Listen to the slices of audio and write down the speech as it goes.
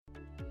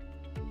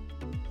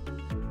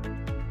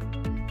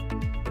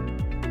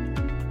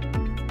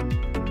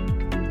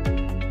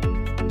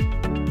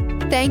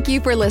Thank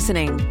you for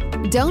listening.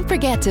 Don't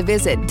forget to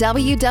visit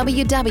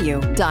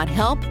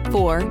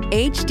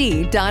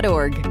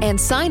www.help4hd.org and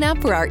sign up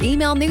for our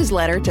email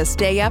newsletter to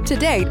stay up to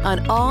date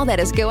on all that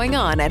is going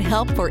on at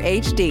Help for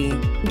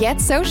HD. Get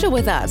social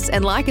with us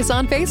and like us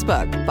on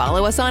Facebook,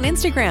 follow us on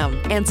Instagram,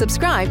 and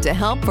subscribe to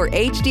Help for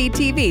HD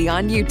TV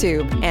on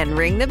YouTube and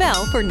ring the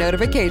bell for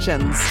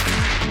notifications.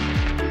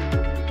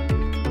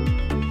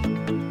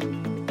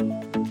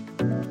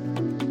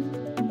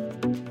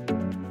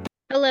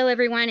 Hello,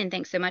 everyone, and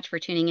thanks so much for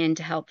tuning in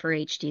to Help for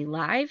HD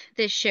Live.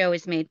 This show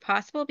is made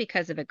possible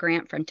because of a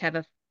grant from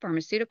Teva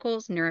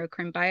Pharmaceuticals,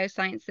 Neurocrine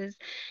Biosciences, and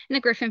the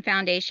Griffin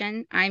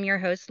Foundation. I'm your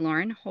host,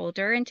 Lauren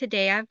Holder, and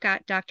today I've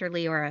got Dr.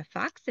 Leora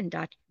Fox and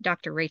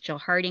Dr. Rachel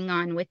Harding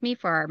on with me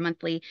for our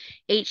monthly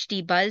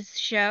HD Buzz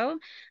show.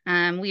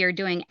 We are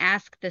doing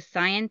Ask the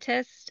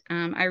Scientist.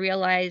 I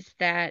realize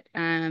that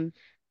I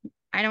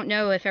don't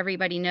know if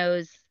everybody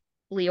knows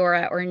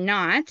Leora or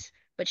not,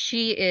 but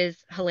she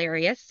is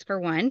hilarious, for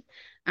one.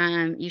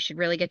 You should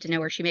really get to know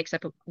her. She makes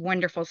up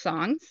wonderful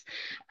songs.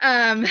 So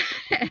I'm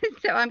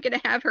going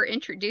to have her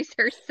introduce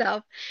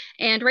herself.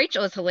 And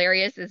Rachel is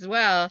hilarious as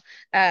well.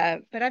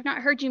 But I've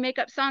not heard you make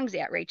up songs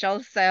yet,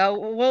 Rachel.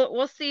 So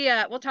we'll see.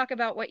 We'll talk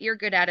about what you're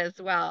good at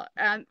as well.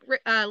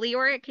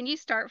 Leora, can you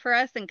start for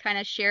us and kind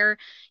of share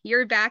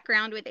your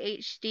background with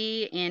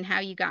HD and how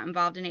you got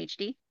involved in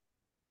HD?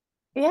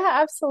 Yeah,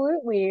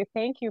 absolutely.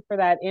 Thank you for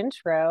that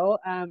intro.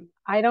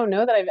 I don't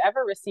know that I've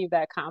ever received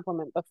that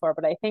compliment before,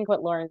 but I think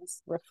what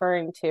Lauren's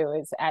referring to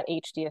is at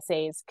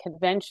HDSA's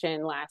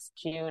convention last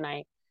June,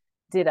 I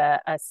did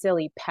a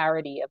silly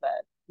parody of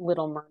a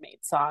Little Mermaid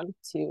song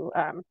to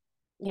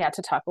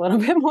talk a little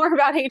bit more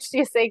about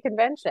HDSA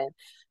convention.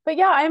 But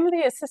yeah, I'm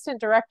the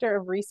Assistant Director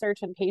of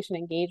Research and Patient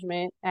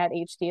Engagement at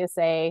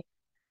HDSA.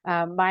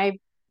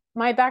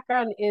 My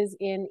background is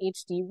in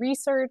HD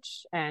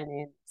research and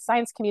in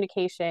science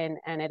communication,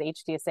 and at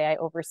HDSA I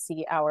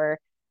oversee our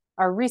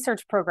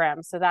research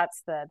program. So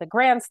that's the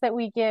grants that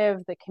we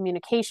give, the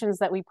communications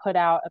that we put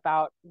out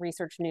about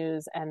research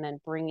news, and then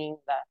bringing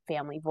the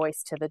family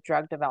voice to the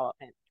drug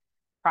development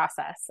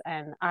process.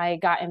 And I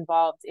got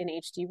involved in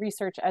HD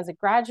research as a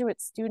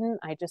graduate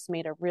student. I just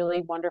made a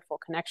really wonderful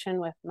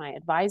connection with my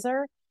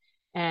advisor,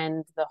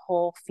 and the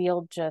whole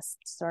field just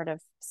sort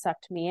of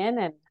sucked me in,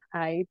 and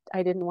I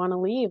didn't want to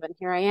leave, and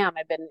here I am.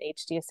 I've been at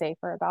HDSA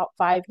for about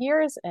 5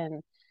 years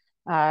and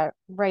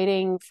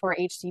writing for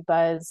HD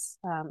Buzz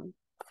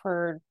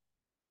for,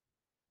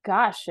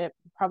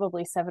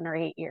 probably 7 or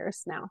 8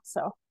 years now.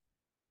 So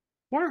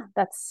yeah,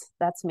 that's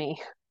me.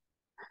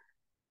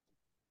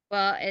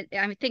 Well, I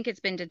think it's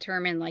been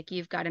determined like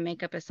you've got to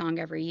make up a song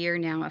every year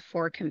now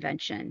for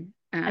convention.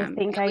 I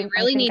think we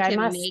really need to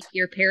must make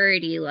your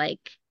parody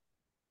like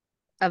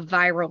a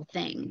viral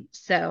thing.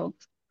 So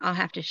I'll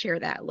have to share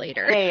that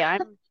later. Hey,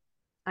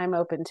 I'm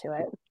open to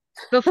it.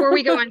 Before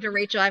we go on to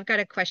Rachel, I've got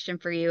a question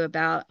for you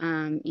about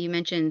you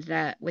mentioned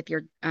that with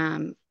your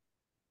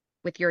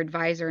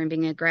advisor and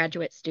being a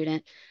graduate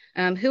student.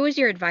 Who was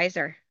your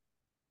advisor?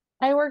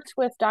 I worked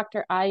with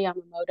Dr. Ai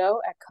Yamamoto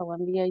at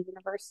Columbia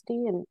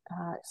University, and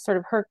sort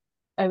of her,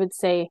 I would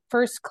say,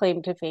 first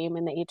claim to fame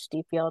in the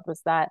HD field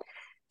was that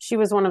she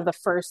was one of the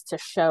first to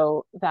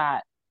show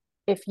that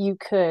if you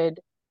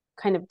could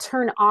kind of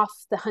turn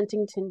off the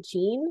Huntington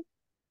gene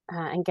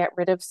and get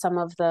rid of some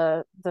of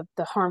the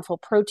harmful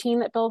protein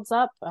that builds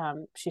up.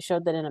 She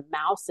showed that in a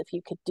mouse, if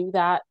you could do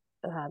that,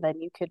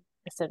 then you could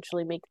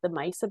essentially make the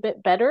mice a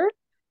bit better.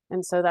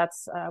 And so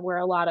that's where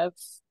a lot of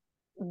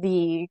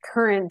the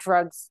current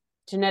drugs,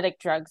 genetic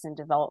drugs in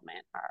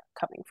development, are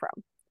coming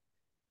from.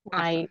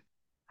 Awesome.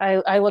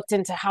 I looked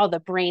into how the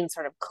brain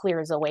sort of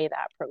clears away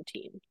that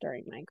protein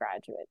during my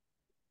graduate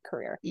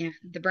career. Yeah,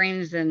 the brain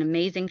is an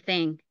amazing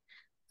thing.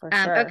 For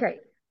sure. Okay.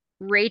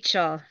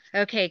 Rachel,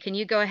 okay, can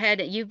you go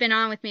ahead? You've been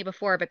on with me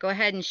before, but go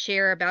ahead and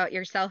share about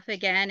yourself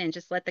again and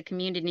just let the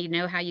community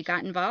know how you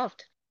got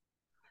involved.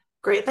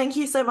 Great. Thank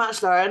you so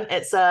much, Lauren.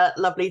 It's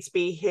lovely to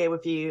be here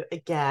with you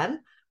again.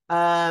 So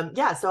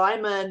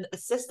I'm an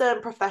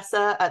assistant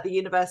professor at the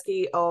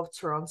University of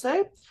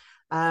Toronto.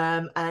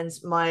 And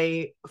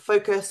my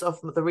focus of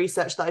the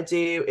research that I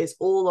do is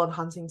all on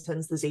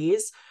Huntington's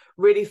disease,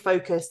 really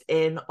focused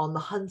in on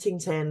the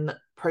Huntington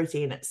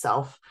protein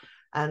itself.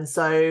 And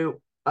so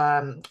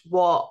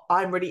what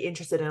I'm really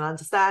interested in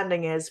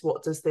understanding is,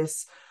 what does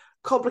this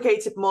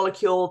complicated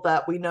molecule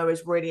that we know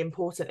is really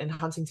important in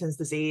Huntington's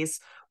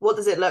disease, what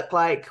does it look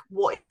like?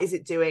 What is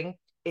it doing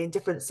in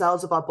different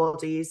cells of our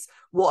bodies?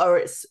 What are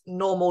its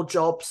normal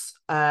jobs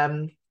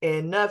in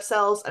nerve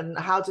cells? And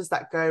how does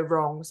that go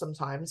wrong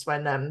sometimes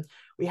when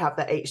we have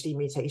the HD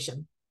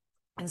mutation?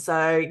 And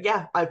so,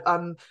 yeah,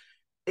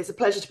 it's a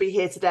pleasure to be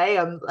here today.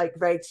 I'm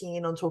very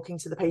keen on talking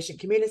to the patient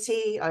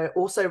community. I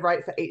also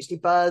write for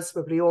HD Buzz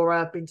with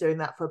Leora. I've been doing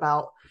that for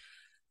about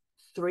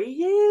 3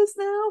 years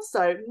now,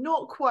 so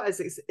not quite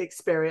as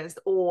experienced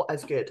or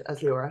as good as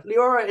Leora.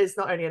 Leora is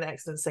not only an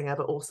excellent singer,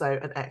 but also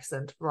an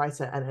excellent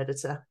writer and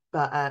editor.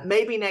 But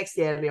maybe next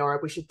year,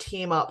 Leora, we should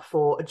team up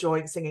for a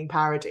joint singing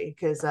parody,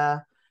 because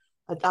I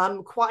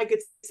I'm quite a good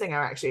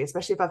singer, actually,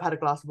 especially if I've had a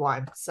glass of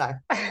wine. So,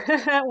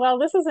 Well,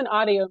 this is an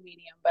audio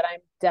medium, but I'm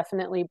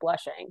definitely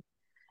blushing.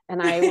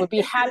 And I would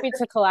be happy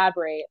to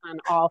collaborate on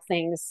all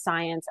things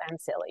science and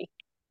silly.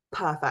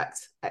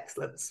 perfect.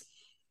 Excellent.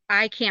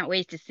 I can't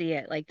wait to see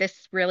it. Like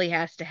this really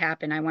has to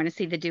happen. I want to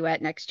see the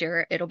duet next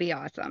year. It'll be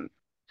awesome.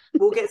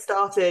 We'll get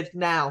started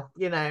now.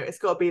 It's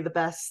got to be the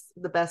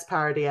best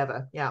parody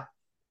ever. Yeah.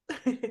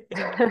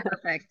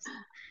 Perfect.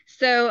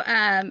 So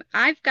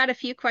I've got a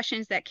few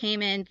questions that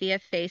came in via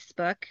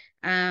Facebook.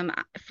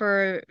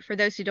 For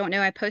those who don't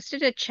know, I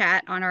posted a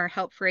chat on our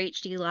Help for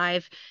HD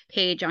Live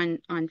page on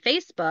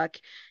Facebook,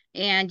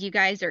 and you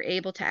guys are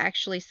able to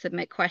actually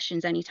submit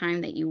questions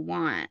anytime that you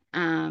want.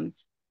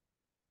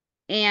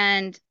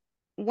 And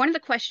one of the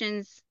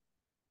questions,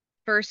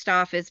 first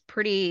off, is a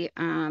pretty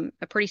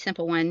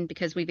simple one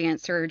because we've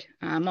answered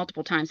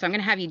multiple times. So I'm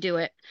going to have you do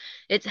it.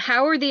 It's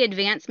how are the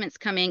advancements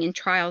coming in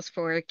trials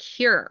for a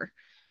cure?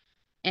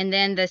 And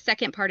then the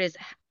second part is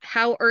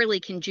how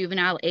early can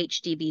juvenile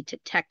HD be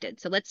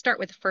detected? So let's start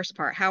with the first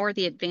part. How are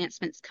the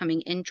advancements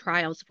coming in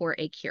trials for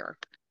a cure?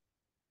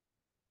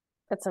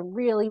 That's a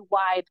really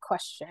wide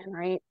question,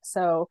 right?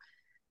 So,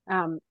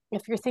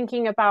 if you're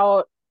thinking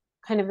about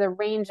kind of the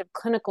range of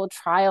clinical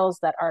trials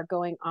that are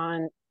going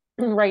on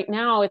right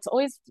now, it's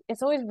always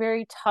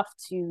very tough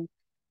to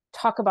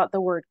talk about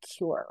the word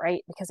cure,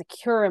 right? Because a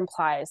cure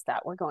implies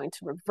that we're going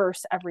to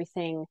reverse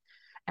everything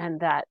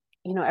and that,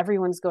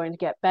 everyone's going to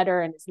get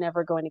better and is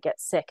never going to get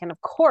sick. And of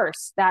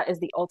course, that is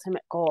the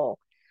ultimate goal.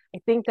 I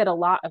think that a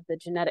lot of the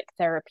genetic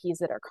therapies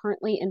that are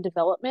currently in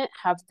development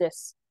have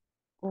this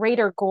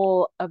greater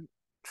goal of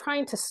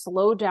trying to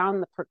slow down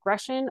the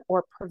progression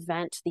or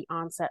prevent the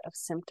onset of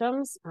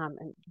symptoms,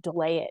 and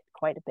delay it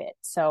quite a bit.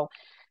 So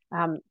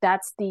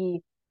that's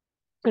the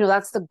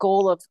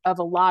goal of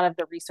a lot of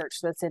the research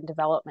that's in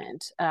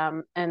development.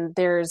 And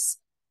there's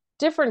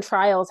different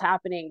trials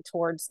happening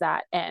towards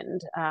that end.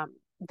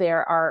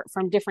 There are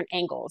from different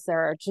angles.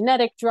 There are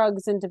genetic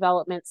drugs in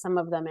development. Some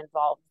of them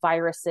involve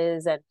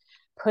viruses and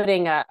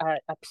putting a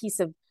piece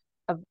of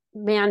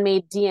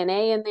man-made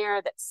DNA in there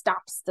that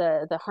stops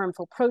the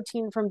harmful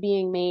protein from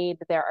being made.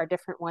 There are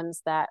different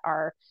ones that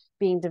are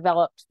being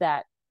developed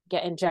that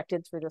get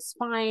injected through the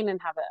spine and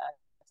have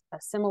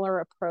a similar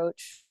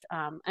approach.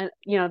 And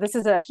this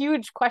is a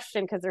huge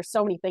question because there's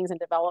so many things in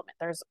development.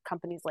 There's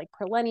companies like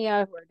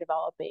Prolenia who are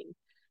developing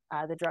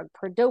the drug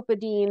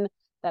perdopidine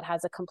that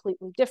has a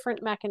completely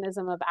different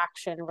mechanism of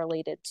action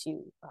related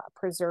to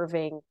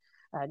preserving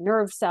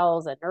nerve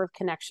cells and nerve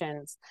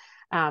connections.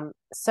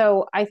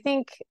 So I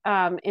think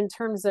in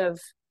terms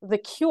of the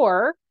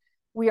cure,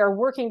 we are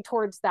working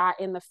towards that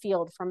in the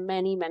field from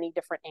many, many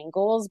different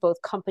angles.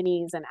 Both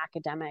companies and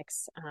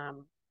academics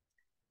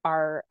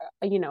are,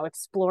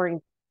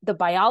 exploring the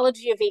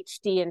biology of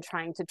HD and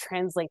trying to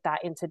translate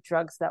that into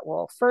drugs that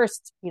will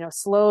first,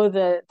 slow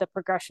the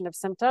progression of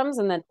symptoms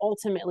and then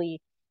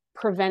ultimately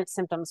prevent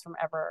symptoms from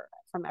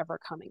ever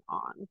coming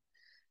on.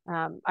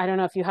 I don't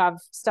know if you have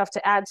stuff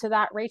to add to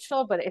that,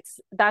 Rachel, but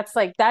that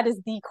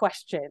is the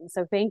question.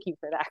 So thank you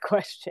for that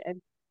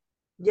question.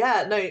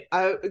 Yeah, no,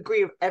 I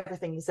agree with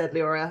everything you said,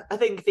 Leora. I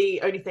think the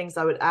only things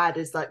I would add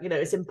is that,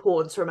 it's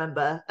important to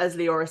remember, as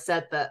Leora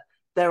said, that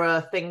there are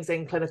things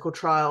in clinical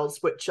trials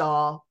which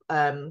are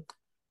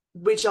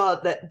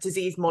that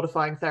disease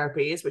modifying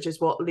therapies, which is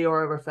what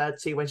Leora referred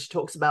to when she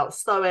talks about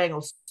slowing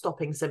or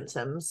stopping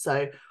symptoms.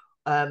 So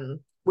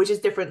which is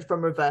different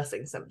from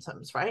reversing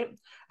symptoms, right?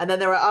 And then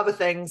there are other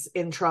things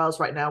in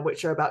trials right now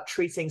which are about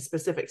treating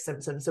specific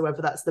symptoms. So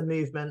whether that's the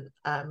movement,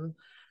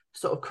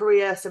 sort of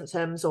career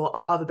symptoms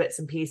or other bits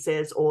and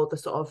pieces, or the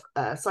sort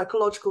of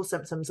psychological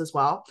symptoms as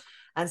well.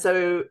 And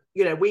so,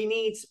 we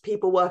need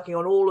people working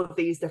on all of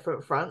these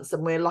different fronts.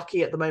 And we're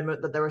lucky at the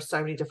moment that there are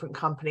so many different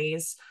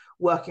companies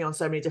working on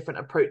so many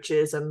different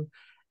approaches. And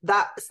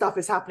that stuff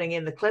is happening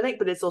in the clinic,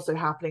 but it's also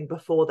happening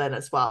before then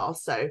as well.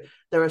 So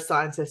there are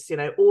scientists,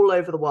 all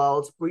over the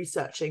world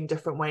researching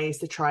different ways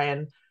to try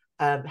and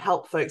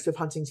help folks with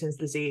Huntington's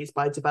disease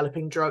by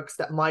developing drugs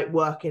that might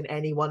work in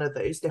any one of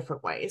those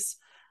different ways.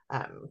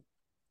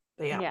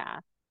 Yeah.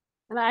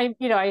 And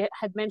I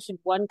had mentioned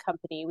one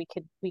company. We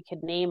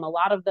could name a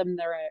lot of them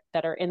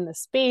that are in the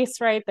space,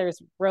 right?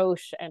 There's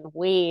Roche and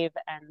Wave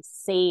and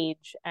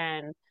Sage,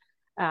 and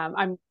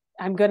I'm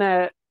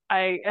gonna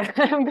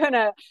I'm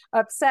gonna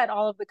upset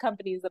all of the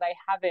companies that I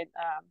haven't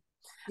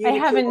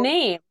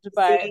named,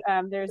 but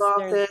there's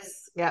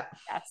yeah.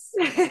 Yes.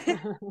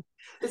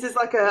 This is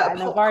like a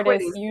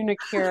Novartis,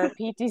 Unicure,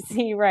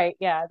 PTC, right?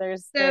 Yeah,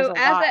 there's a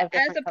lot of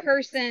different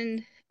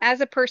companies. As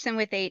a person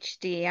with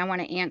HD, I want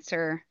to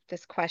answer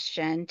this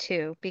question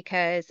too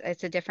because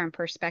it's a different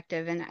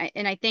perspective,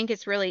 and I think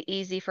it's really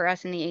easy for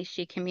us in the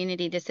HD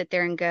community to sit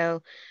there and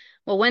go,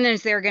 well, when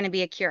is there going to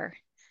be a cure?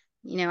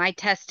 I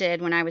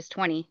tested when I was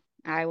 20.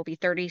 I will be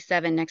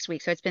 37 next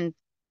week, so it's been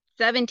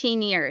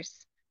 17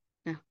 years.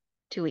 No,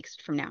 2 weeks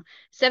from now.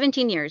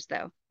 17 years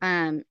though,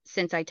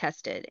 since I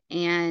tested,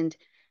 and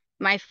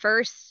my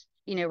first,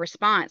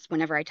 response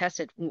whenever I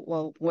tested,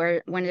 well,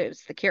 when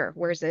is the cure?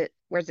 Where's it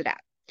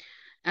at?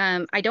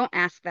 I don't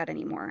ask that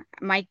anymore.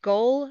 My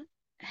goal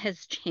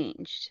has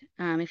changed.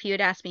 If you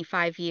had asked me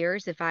 5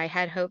 years if I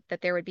had hope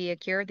that there would be a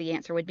cure, the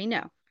answer would be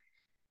no.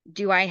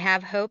 Do I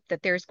have hope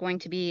that there's going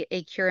to be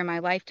a cure in my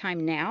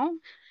lifetime now?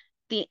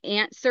 The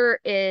answer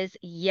is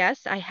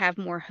yes, I have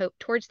more hope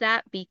towards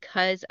that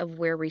because of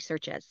where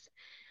research is.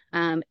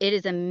 It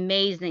is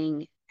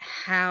amazing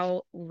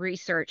how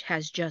research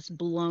has just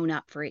blown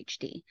up for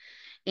HD.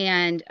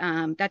 And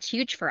that's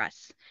huge for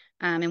us.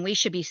 And we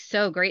should be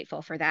so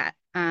grateful for that.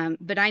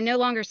 But I no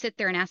longer sit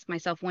there and ask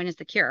myself, when is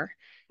the cure?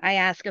 I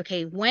ask,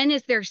 okay, when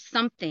is there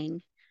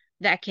something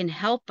that can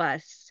help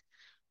us,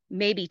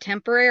 maybe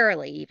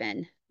temporarily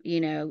even,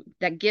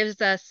 that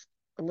gives us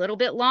a little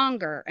bit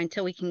longer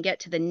until we can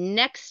get to the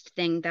next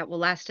thing that will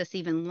last us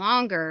even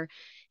longer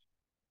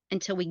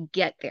until we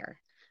get there.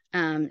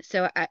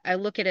 So I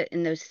look at it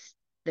in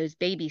those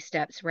baby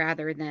steps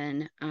rather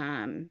than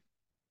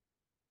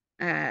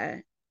uh,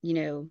 you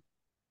know,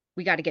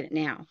 we got to get it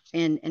now,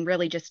 and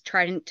really just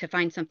trying to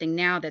find something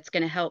now that's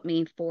going to help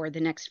me for the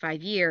next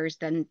 5 years,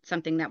 then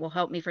something that will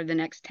help me for the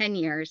next 10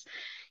 years,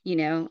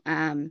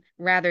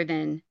 rather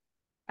than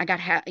I got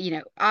to have,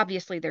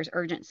 obviously there's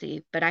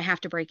urgency, but I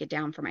have to break it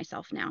down for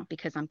myself now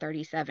because I'm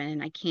 37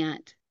 and I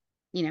can't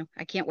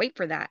wait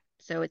for that.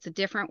 So it's a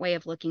different way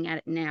of looking at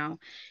it now.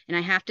 And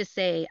I have to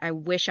say, I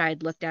wish I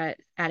had looked at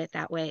it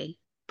that way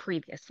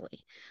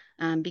previously,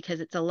 because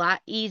it's a lot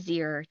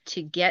easier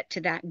to get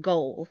to that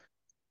goal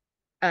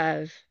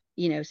of,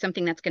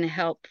 something that's going to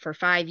help for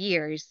 5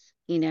 years,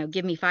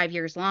 give me 5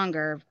 years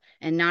longer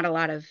and not a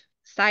lot of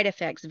side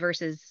effects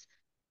versus,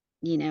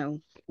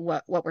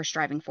 what we're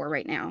striving for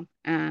right now.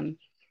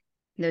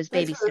 Those Thanks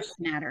baby for steps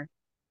matter.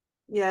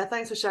 Yeah,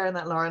 thanks for sharing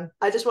that, Lauren.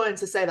 I just wanted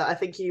to say that I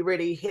think you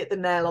really hit the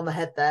nail on the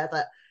head there,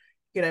 that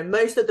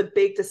most of the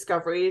big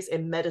discoveries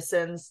in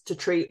medicines to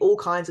treat all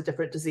kinds of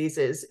different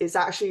diseases is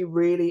actually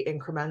really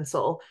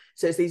incremental.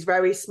 So it's these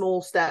very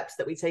small steps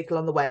that we take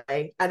along the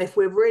way. And if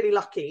we're really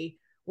lucky,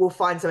 we'll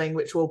find something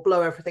which will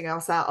blow everything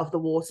else out of the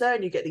water.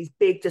 And you get these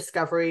big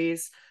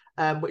discoveries,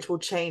 which will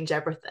change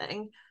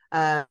everything.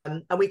 And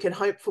we can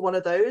hope for one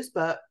of those,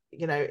 but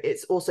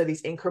it's also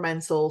these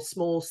incremental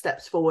small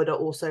steps forward are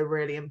also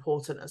really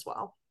important as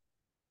well.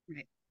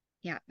 Right.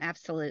 Yeah,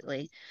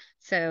 absolutely.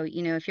 So,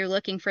 if you're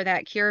looking for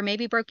that cure,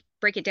 maybe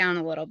break it down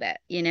a little bit,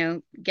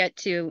 get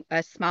to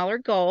a smaller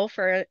goal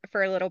for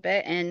a little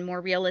bit and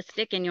more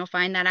realistic, and you'll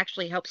find that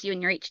actually helps you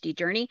in your HD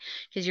journey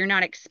because you're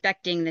not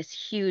expecting this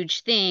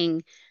huge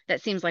thing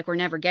that seems like we're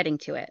never getting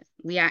to it.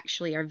 We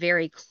actually are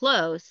very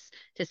close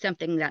to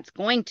something that's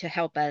going to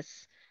help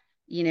us,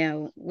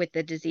 with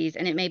the disease,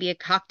 and it may be a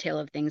cocktail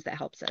of things that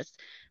helps us,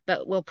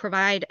 but will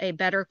provide a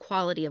better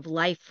quality of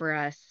life for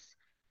us,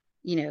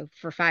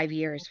 for 5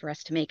 years for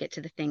us to make it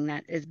to the thing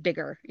that is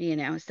bigger,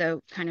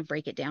 so kind of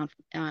break it down.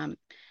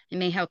 It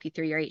may help you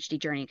through your HD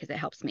journey because it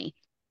helps me.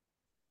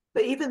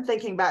 But even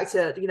thinking back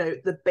to,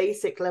 the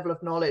basic level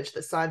of knowledge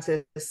that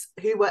scientists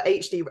who were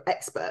HD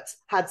experts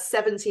had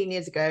 17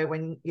 years ago,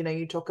 when,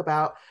 you talk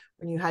about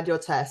when you had your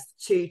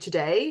test to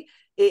today,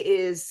 it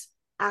is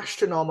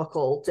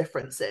astronomical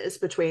differences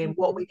between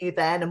what we knew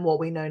then and what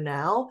we know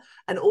now,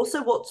 and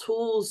also what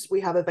tools we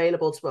have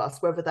available to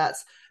us, whether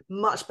that's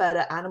much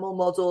better animal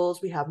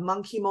models, we have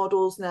monkey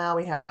models now,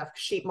 we have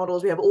sheep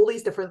models, we have all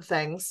these different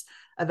things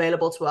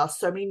available to us,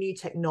 so many new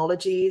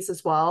technologies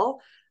as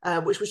well,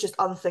 which was just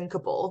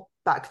unthinkable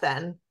back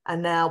then,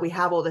 and now we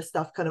have all this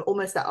stuff kind of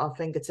almost at our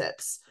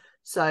fingertips.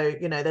 So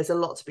there's a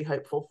lot to be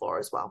hopeful for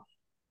as well.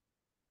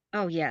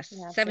 Oh, yes.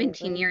 Yeah,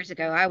 17 years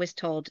ago, I was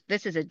told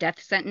this is a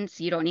death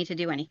sentence. You don't need to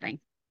do anything.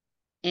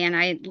 And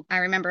I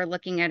remember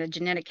looking at a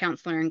genetic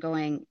counselor and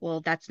going,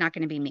 well, that's not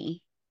going to be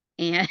me.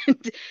 And,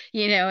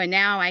 and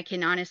now I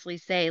can honestly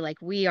say,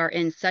 like, we are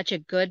in such a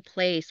good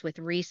place with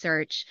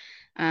research,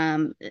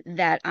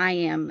 that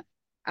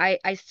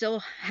I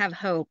still have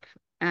hope,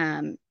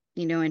 and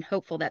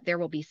hopeful that there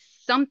will be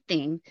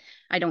something.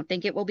 I don't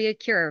think it will be a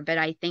cure, but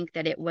I think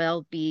that it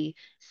will be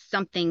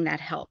something that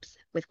helps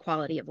with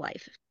quality of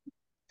life.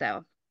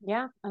 So,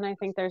 yeah, and I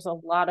think there's a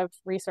lot of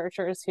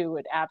researchers who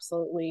would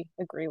absolutely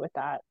agree with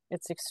that.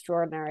 It's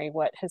extraordinary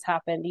what has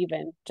happened,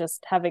 even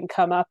just having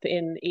come up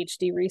in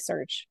HD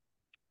research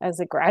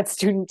as a grad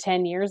student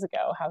 10 years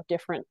ago, how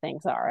different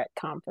things are at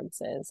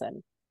conferences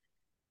and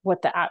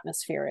what the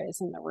atmosphere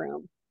is in the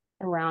room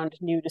around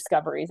new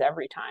discoveries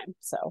every time.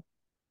 So,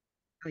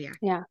 oh yeah.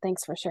 yeah,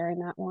 thanks for sharing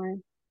that,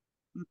 Lauren.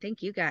 Well,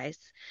 thank you guys.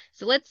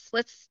 So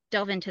let's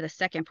delve into the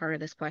second part of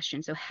this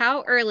question. So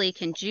how early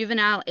can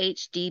juvenile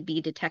HD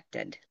be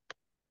detected?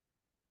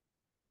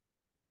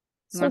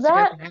 Who So wants to go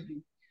that for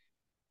that?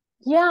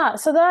 Yeah,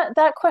 so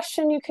that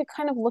question, you could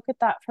kind of look at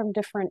that from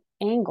different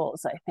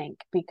angles, I think,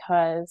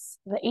 because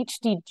the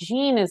HD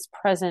gene is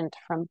present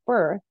from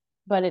birth,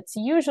 but it's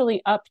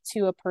usually up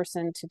to a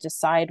person to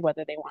decide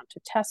whether they want to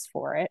test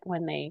for it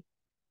when they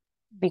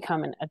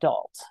become an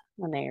adult,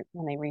 when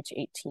they reach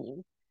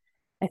 18.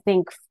 I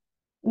think,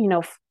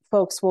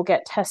 folks will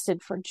get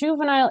tested for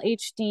juvenile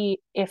HD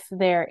if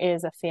there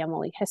is a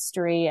family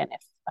history and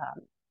if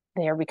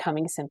they are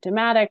becoming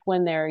symptomatic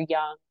when they're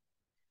young.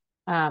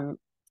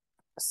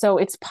 So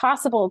it's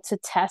possible to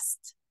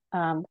test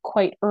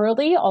quite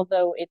early,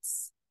 although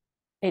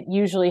it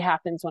usually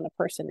happens when a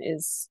person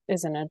is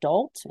an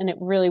adult, and it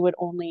really would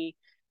only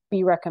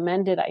be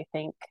recommended, I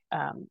think,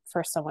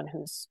 for someone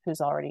who's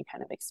already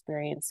kind of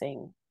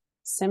experiencing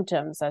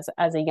symptoms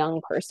as a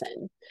young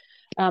person.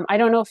 I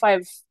don't know if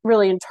I've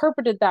really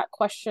interpreted that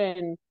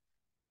question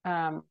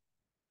um,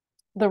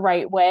 the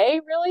right way,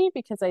 really,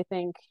 because I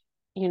think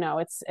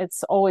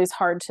it's always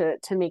hard to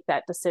make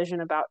that decision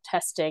about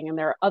testing, and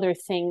there are other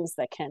things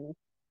that can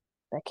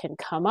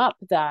come up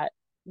that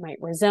might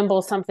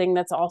resemble something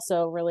that's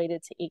also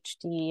related to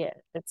HD,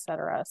 et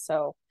cetera.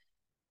 So,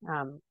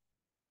 um,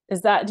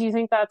 do you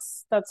think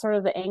that's sort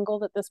of the angle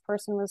that this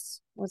person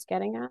was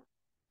getting at?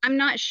 I'm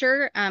not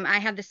sure. I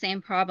have the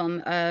same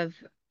problem of,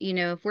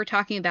 if we're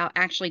talking about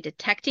actually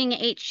detecting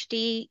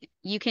HD,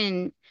 you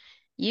can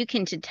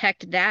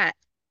detect that,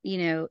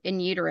 in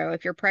utero.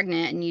 If you're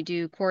pregnant and you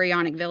do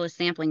chorionic villus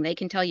sampling, they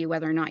can tell you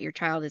whether or not your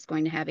child is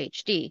going to have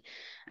HD.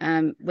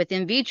 With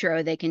in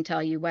vitro, they can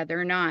tell you whether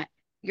or not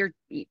your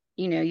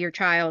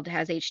child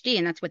has HD,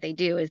 and that's what they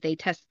do is they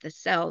test the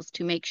cells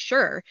to make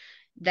sure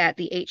that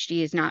the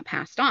HD is not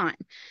passed on.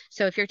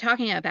 So if you're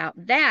talking about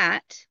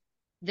that,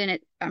 then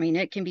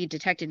it can be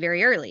detected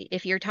very early.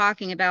 If you're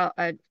talking about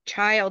a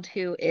child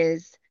who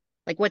is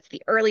like, what's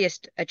the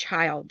earliest a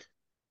child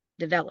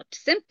developed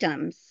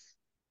symptoms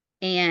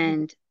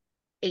and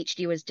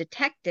HD was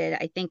detected,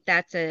 I think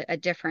that's a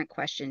different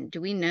question. Do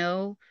we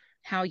know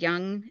how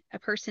young a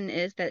person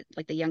is, that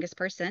like the youngest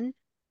person?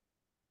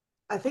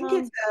 I think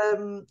it's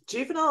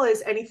juvenile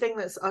is anything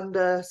that's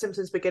under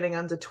symptoms beginning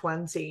under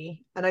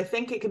 20. And I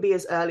think it can be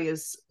as early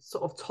as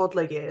sort of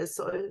toddler years,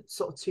 sort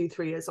of 2,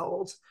 3 years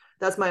old.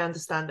 That's my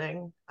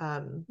understanding.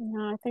 I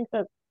think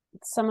that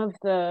some of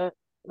the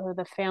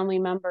family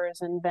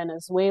members in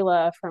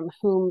Venezuela from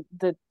whom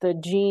the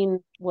gene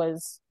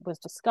was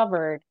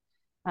discovered,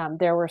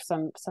 there were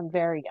some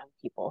very young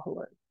people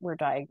who were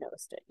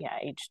diagnosed at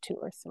age 2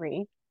 or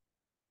 3.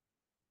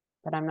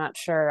 But I'm not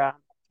sure.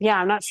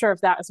 I'm not sure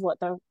if that is what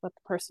the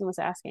person was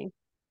asking.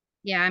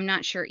 Yeah, I'm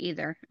not sure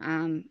either.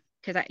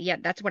 Because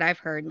that's what I've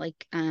heard.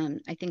 Like,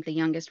 I think the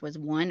youngest was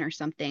 1 or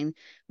something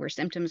where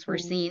symptoms were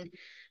Mm. seen.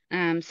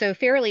 So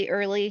fairly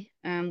early,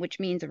 which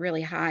means a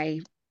really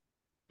high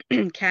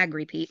CAG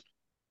repeat.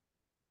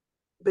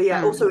 But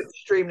yeah, also Um,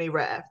 extremely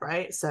rare,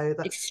 right? So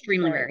that's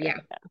Extremely Very rare. Yeah.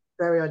 rare. Yeah.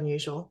 very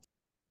unusual.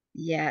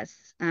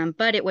 Yes.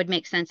 But it would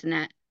make sense in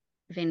that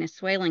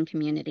Venezuelan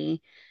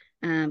community.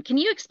 Can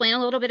you explain a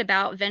little bit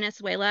about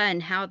Venezuela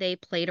and how they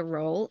played a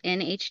role in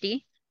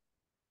HD?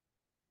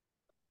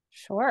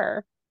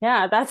 Sure.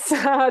 Yeah, that's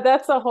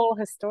that's a whole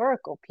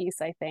historical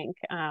piece, I think.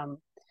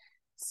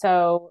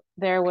 So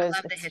there I was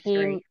love a the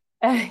team,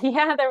 history.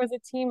 yeah, there was a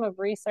team of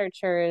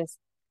researchers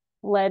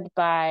led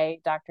by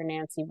Dr.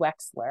 Nancy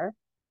Wexler,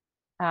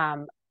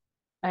 um,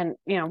 and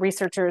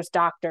researchers,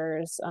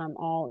 doctors,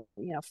 all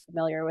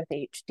familiar with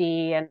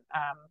HD,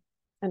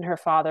 and her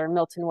father,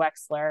 Milton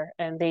Wexler,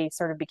 and they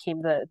sort of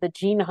became the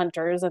gene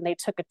hunters, and they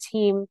took a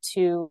team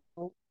to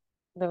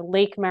the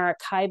Lake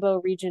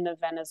Maracaibo region of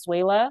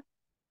Venezuela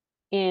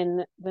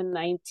in the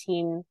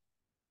 1970s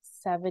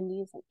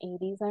and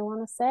 80s, I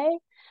want to say.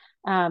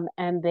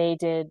 And they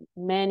did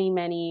many,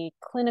 many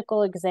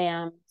clinical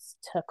exams,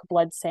 took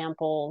blood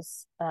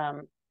samples,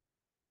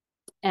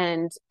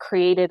 and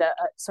created a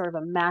sort of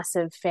a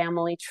massive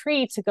family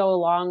tree to go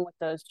along with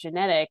those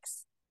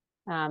genetics,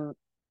 um,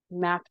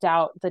 mapped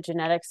out the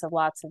genetics of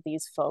lots of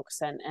these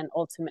folks, and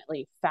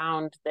ultimately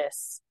found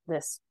this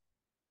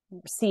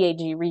CAG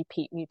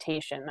repeat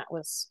mutation that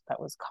was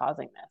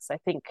causing this. I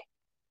think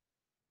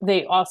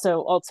they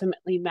also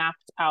ultimately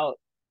mapped out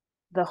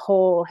the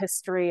whole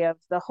history of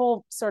the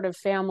whole sort of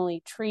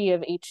family tree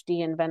of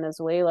HD in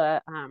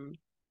Venezuela,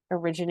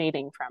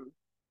 originating from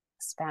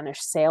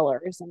Spanish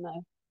sailors in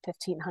the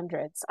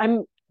 1500s.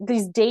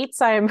 These dates.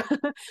 I'm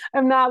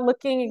not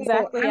looking Oh,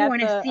 exactly I at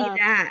want to the. see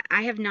that.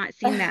 I have not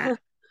seen that.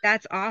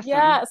 That's awesome.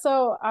 Yeah,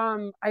 so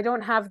I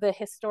don't have the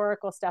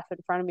historical stuff in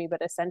front of me,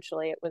 but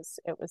essentially it was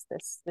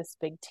this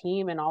big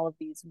team and all of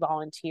these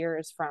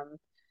volunteers from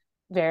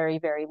very,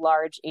 very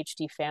large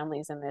HD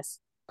families in this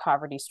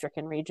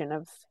poverty-stricken region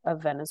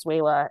of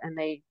Venezuela, and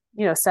they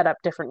set up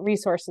different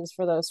resources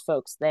for those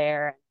folks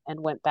there, and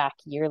went back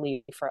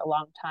yearly for a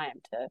long time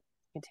to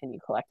continue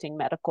collecting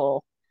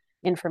medical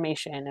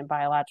information and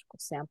biological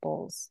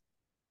samples.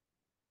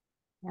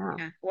 Yeah.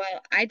 Yeah.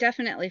 Well, I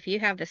definitely, if you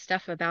have the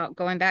stuff about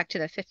going back to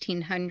the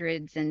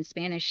 1500s and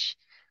Spanish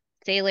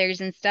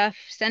sailors and stuff,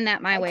 send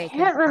that my I way because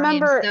can't I am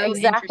remember so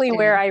exactly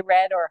where interested. I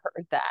read or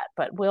heard that,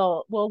 but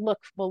we'll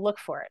look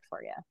for it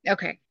for you.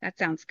 Okay, that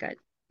sounds good.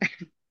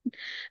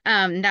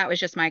 That was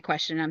just my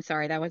question. I'm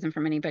sorry, that wasn't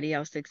from anybody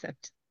else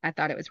except I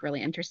thought it was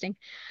really interesting.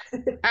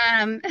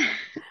 Um,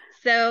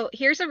 so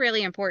here's a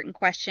really important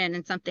question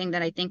and something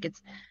that I think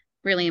it's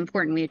really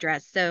important we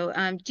address. So,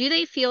 do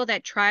they feel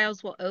that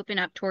trials will open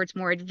up towards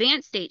more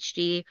advanced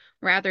HD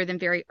rather than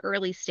very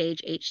early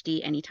stage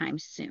HD anytime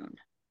soon?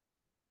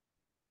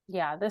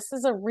 Yeah, this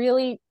is a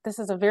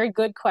very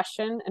good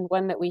question, and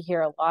one that we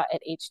hear a lot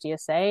at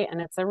HDSA,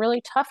 and it's a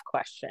really tough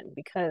question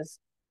because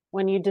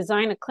when you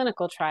design a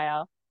clinical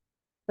trial,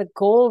 the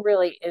goal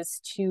really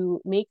is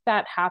to make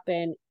that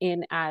happen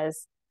in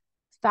as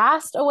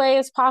fast a way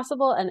as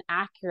possible and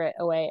accurate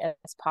a way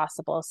as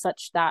possible,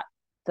 such that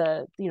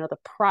the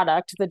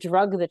product, the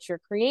drug that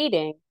you're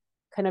creating,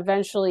 can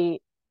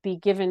eventually be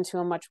given to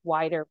a much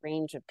wider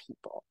range of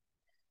people.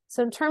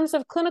 So in terms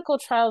of clinical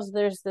trials,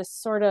 there's a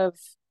sort of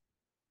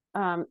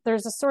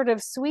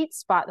sweet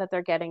spot that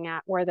they're getting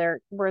at where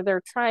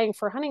they're trying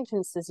for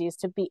Huntington's disease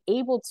to be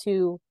able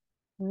to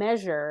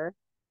measure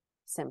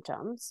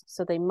symptoms.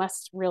 So they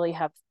must really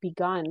have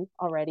begun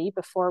already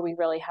before we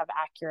really have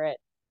accurate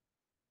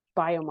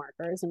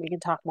biomarkers, and we can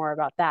talk more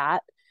about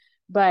that.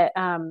 But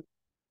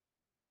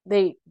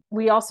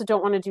we also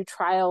don't want to do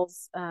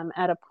trials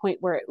at a point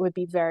where it would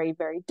be very,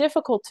 very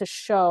difficult to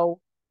show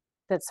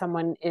that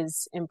someone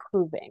is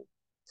improving.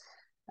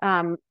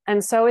 And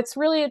so it's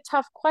really a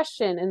tough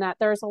question in that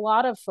there's a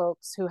lot of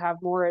folks who have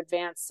more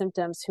advanced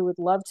symptoms who would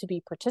love to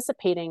be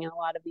participating in a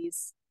lot of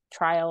these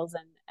trials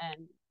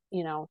and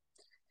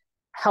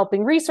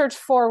helping research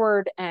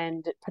forward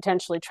and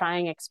potentially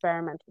trying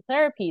experimental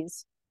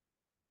therapies.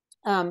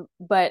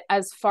 But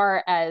as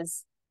far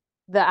as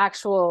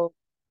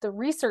the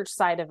research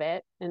side of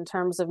it, in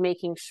terms of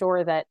making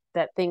sure that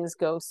things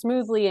go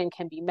smoothly and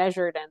can be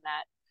measured, and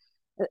that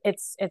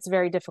it's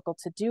very difficult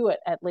to do it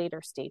at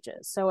later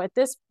stages. So at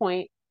this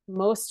point,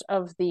 most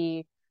of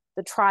the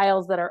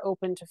trials that are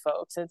open to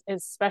folks,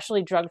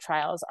 especially drug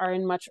trials, are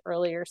in much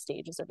earlier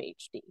stages of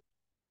HD.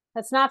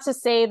 That's not to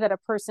say that a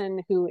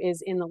person who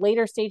is in the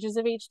later stages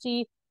of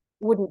HD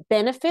wouldn't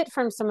benefit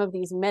from some of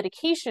these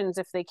medications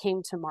if they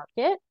came to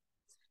market.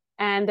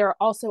 And there are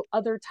also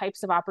other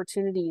types of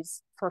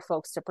opportunities for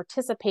folks to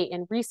participate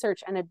in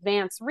research and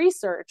advance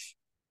research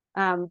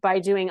by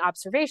doing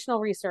observational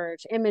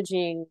research,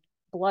 imaging,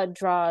 blood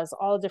draws,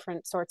 all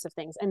different sorts of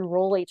things.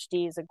 Enroll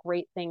HD is a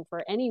great thing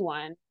for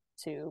anyone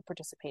to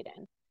participate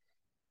in.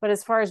 But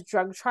as far as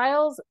drug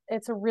trials,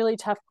 it's a really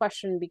tough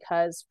question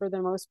because for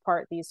the most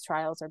part, these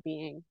trials are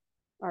being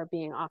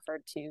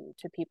offered to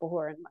people who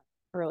are in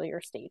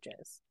earlier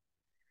stages.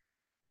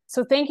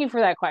 So thank you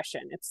for that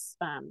question. It's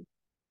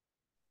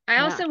I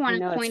also want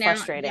to it's point out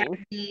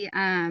frustrating.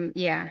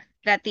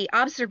 that the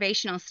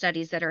observational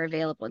studies that are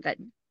available, that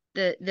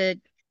the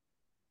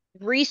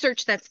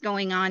research that's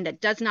going on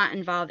that does not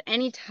involve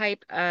any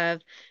type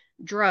of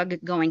drug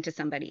going to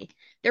somebody,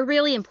 they're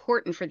really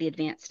important for the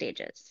advanced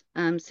stages.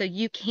 So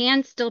you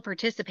can still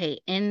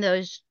participate in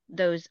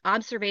those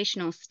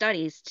observational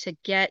studies to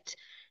get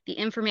the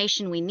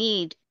information we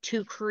need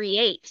to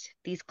create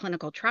these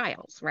clinical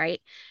trials,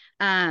 right?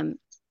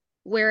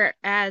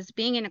 Whereas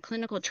being in a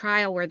clinical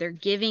trial where they're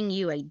giving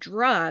you a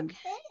drug,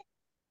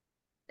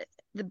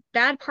 the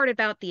bad part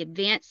about the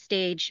advanced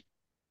stage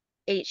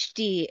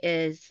HD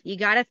is you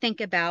got to think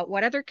about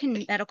what other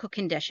medical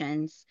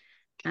conditions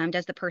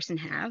does the person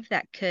have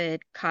that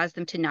could cause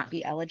them to not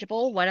be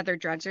eligible? What other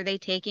drugs are they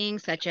taking,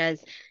 such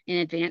as in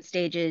advanced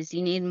stages,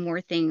 you need more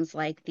things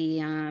like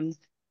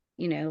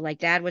like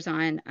Dad was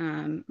on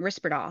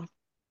Risperdal.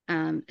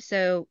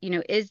 So,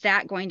 is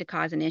that going to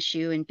cause an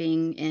issue in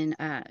being in,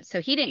 so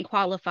he didn't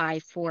qualify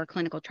for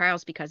clinical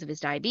trials because of his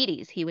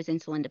diabetes. He was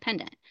insulin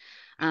dependent.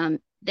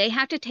 They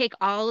have to take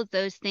all of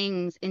those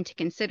things into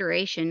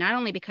consideration, not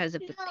only because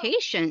of the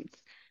patient's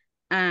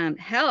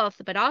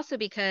health, but also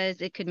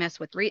because it could mess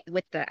with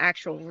the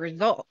actual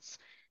results.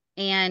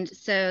 And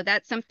so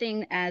that's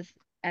something as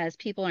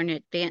people are in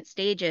advanced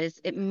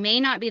stages, it may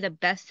not be the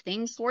best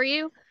thing for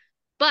you,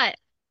 but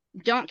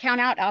don't count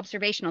out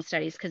observational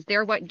studies because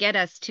they're what get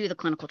us to the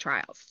clinical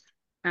trials.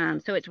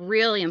 So it's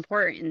really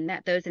important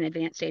that those in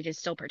advanced stages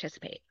still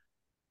participate.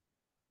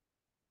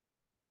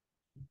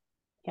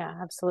 Yeah,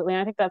 absolutely.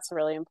 And I think that's a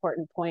really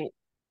important point.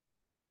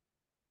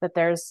 That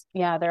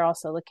they're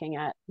also looking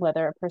at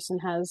whether a person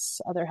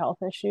has other health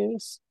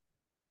issues.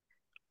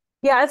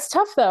 Yeah, it's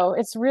tough though.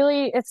 It's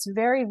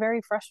very,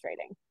 very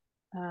frustrating.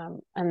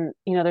 And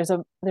there's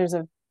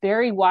a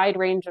very wide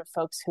range of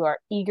folks who are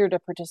eager to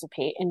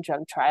participate in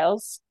drug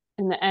trials.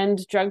 In the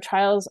end, drug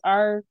trials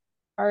are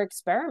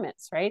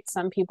experiments, right?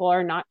 Some people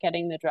are not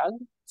getting the drug.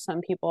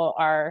 Some people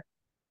are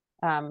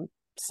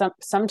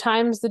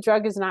sometimes the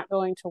drug is not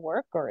going to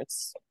work, or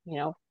it's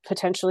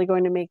potentially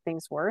going to make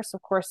things worse.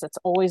 Of course, it's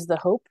always the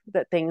hope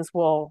that things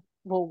will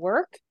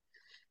work.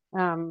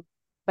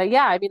 But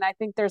yeah, I mean, I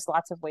think there's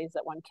lots of ways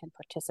that one can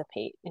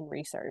participate in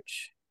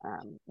research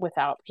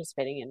without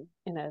participating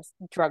in a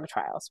drug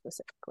trial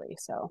specifically.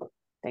 So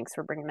thanks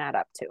for bringing that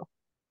up too.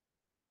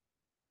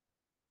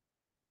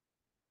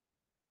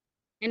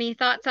 Any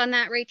thoughts on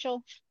that,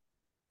 Rachel?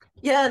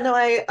 Yeah, no,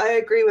 I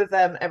agree with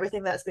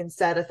everything that's been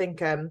said. I think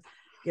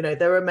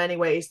there are many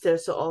ways to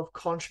sort of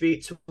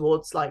contribute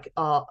towards like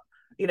our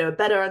a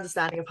better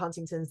understanding of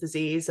Huntington's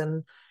disease.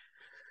 And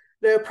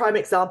the prime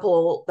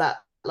example that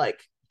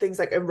like things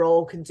like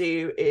Enroll can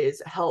do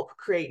is help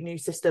create new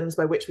systems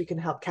by which we can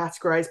help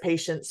categorize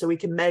patients so we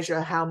can measure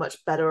how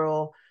much better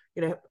or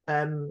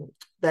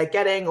they're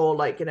getting, or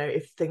like,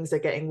 if things are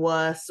getting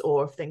worse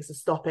or if things are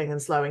stopping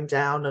and slowing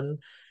down.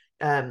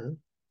 And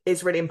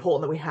it's really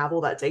important that we have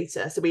all that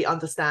data so we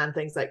understand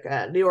things like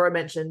Leora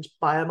mentioned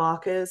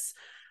biomarkers.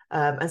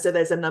 And so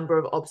there's a number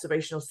of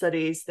observational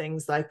studies,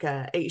 things like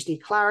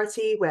HD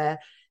clarity, where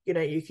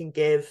you can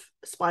give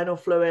spinal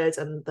fluid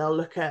and they'll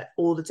look at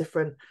all the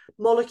different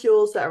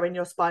molecules that are in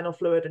your spinal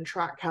fluid and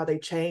track how they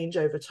change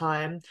over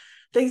time.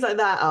 Things like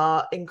that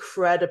are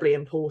incredibly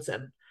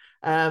important.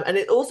 And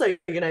it also,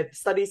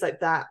 studies like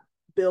that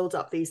build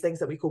up these things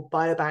that we call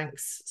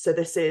biobanks. So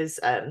this is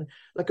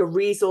like a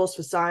resource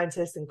for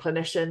scientists and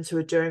clinicians who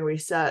are doing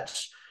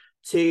research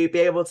to be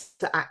able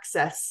to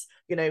access,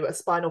 a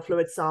spinal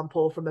fluid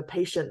sample from a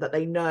patient that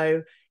they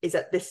know is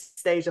at this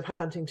stage of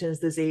Huntington's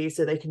disease,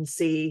 so they can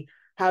see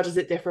how does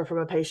it differ from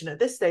a patient at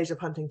this stage of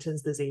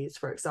Huntington's disease,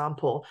 for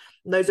example.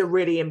 And those are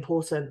really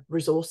important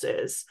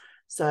resources.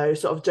 So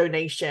sort of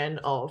donation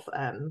of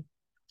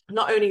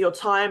not only your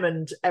time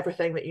and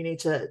everything that you need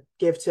to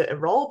give to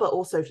enroll, but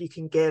also if you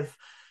can give,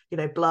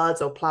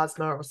 bloods or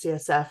plasma or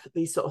CSF,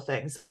 these sort of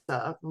things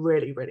are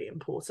really, really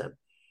important.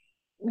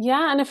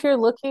 Yeah, and if you're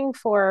looking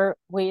for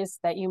ways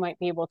that you might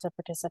be able to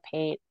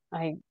participate,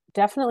 I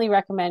definitely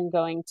recommend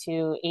going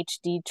to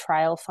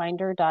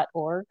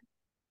hdtrialfinder.org.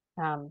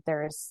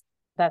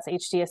 That's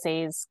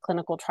HDSA's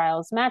clinical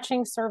trials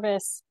matching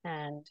service,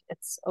 and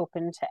it's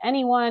open to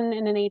anyone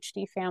in an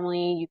HD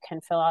family. You can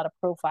fill out a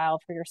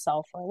profile for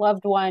yourself or a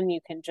loved one.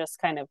 You can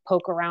just kind of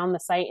poke around the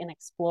site and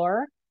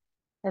explore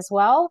as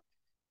well.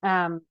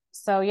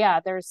 So yeah,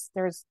 there's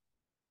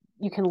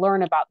you can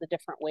learn about the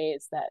different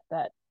ways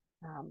that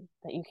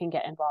you can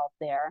get involved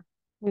there.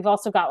 We've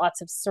also got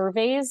lots of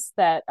surveys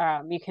that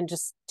you can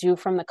just do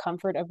from the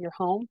comfort of your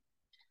home.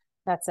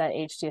 That's at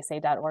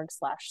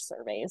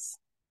hdsa.org/surveys.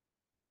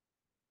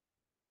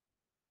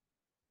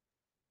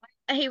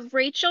 Hey,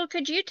 Rachel,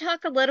 could you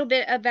talk a little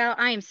bit about,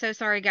 I am so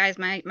sorry, guys,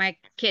 my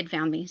kid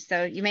found me,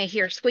 so you may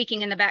hear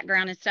squeaking in the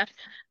background and stuff.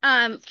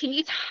 Can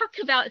you talk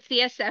about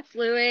CSF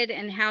fluid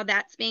and how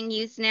that's being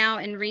used now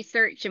in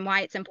research and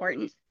why it's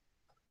important?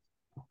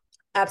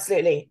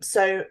 Absolutely.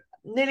 So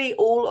nearly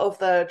all of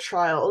the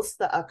trials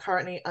that are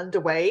currently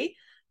underway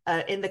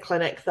in the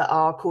clinic that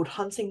are called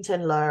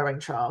Huntington lowering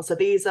trials. So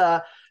these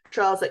are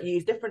trials that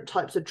use different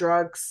types of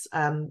drugs.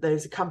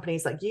 Those are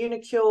companies like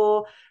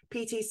Unicure,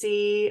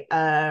 PTC,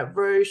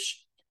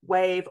 Roche,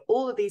 Wave.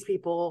 All of these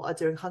people are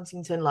doing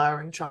Huntington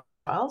lowering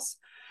trials.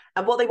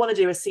 And what they want to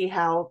do is see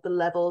how the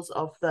levels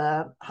of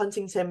the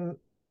Huntington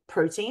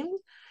protein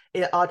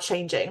are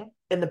changing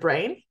in the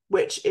brain,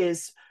 which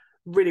is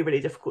really,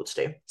 really difficult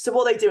to do. So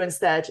what they do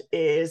instead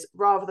is,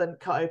 rather than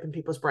cut open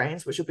people's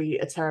brains, which would be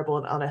a terrible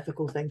and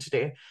unethical thing to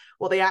do,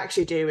 what they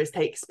actually do is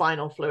take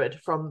spinal fluid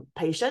from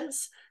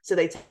patients. So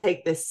they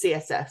take this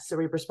CSF,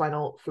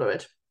 cerebrospinal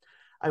fluid.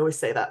 I always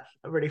say that,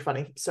 really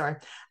funny, sorry.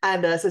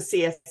 And so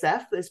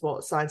CSF is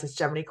what scientists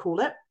generally call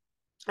it.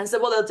 And so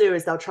what they'll do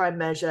is they'll try and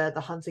measure the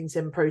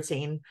Huntington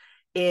protein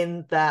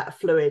in that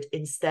fluid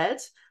instead,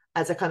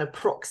 as a kind of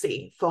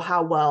proxy for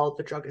how well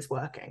the drug is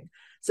working.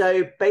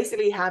 So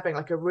basically having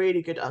like a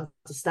really good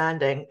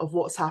understanding of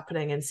what's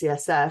happening in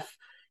CSF,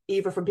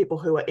 either from people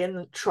who are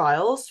in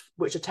trials,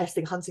 which are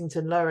testing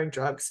Huntington lowering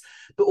drugs,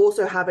 but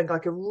also having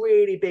like a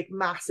really big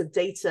mass of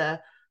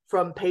data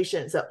from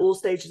patients at all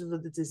stages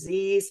of the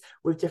disease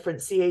with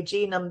different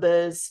CAG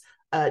numbers,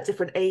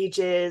 different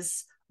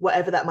ages,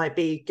 whatever that might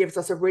be, gives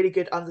us a really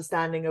good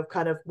understanding of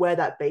kind of where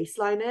that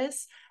baseline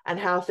is and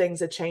how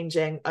things are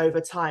changing over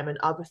time and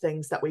other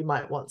things that we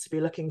might want to be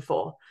looking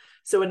for.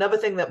 So another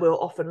thing that we'll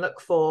often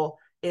look for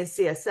in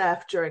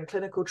CSF during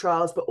clinical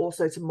trials, but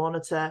also to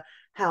monitor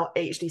how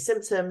HD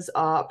symptoms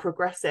are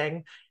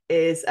progressing,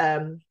 is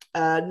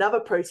another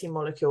protein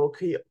molecule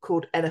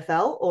called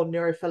NFL, or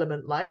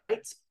neurofilament light.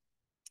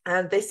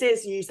 And this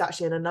is used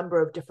actually in a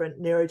number of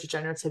different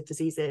neurodegenerative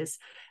diseases,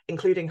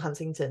 including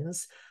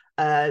Huntington's,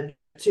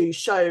 to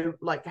show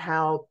like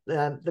how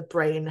the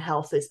brain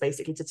health is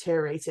basically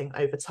deteriorating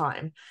over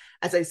time.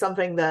 And so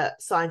something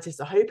that scientists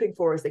are hoping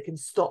for is they can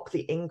stop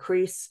the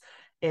increase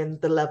in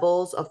the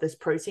levels of this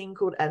protein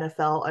called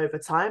NFL over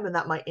time, and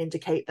that might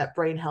indicate that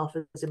brain health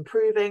is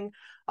improving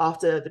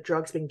after the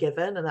drug's been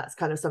given, and that's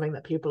kind of something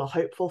that people are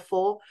hopeful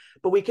for.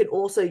 But we can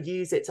also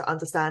use it to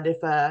understand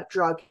if a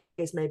drug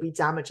is maybe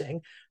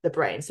damaging the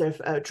brain. So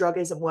if a drug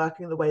isn't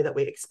working the way that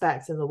we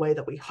expect and the way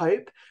that we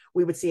hope,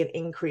 we would see an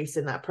increase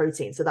in that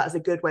protein. So that's a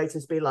good way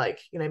to be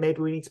like, maybe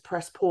we need to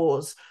press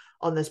pause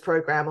on this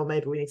program, or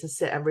maybe we need to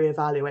sit and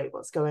reevaluate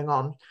what's going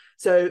on.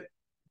 So,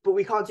 but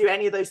we can't do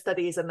any of those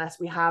studies unless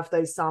we have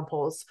those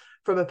samples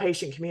from a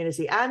patient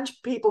community and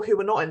people who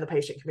are not in the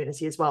patient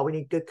community as well. We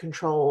need good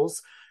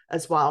controls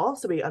as well,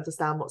 so we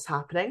understand what's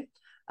happening.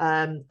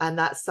 And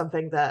that's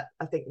something that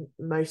I think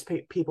most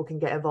people can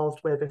get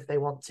involved with if they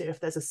want to,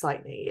 if there's a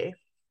site near you.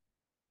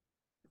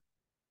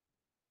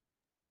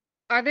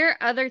 Are there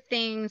other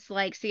things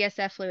like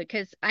CSF fluid?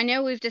 Because I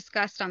know we've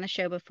discussed on the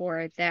show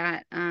before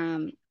that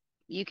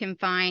you can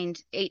find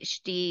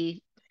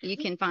HD, you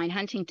can find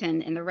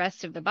Huntington in the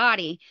rest of the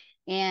body.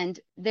 And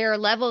there are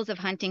levels of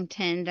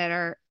Huntington that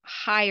are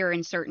higher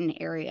in certain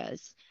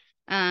areas.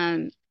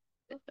 Um,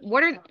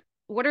 what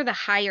are the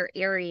higher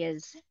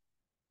areas?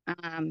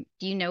 Do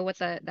you know what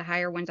the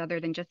higher ones other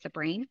than just the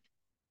brain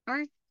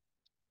are?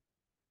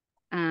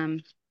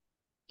 Um,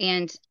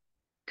 and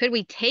could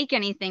we take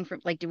anything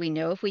from, like, do we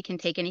know if we can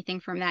take anything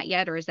from that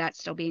yet, or is that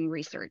still being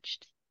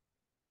researched?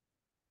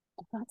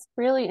 That's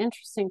a really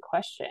interesting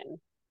question.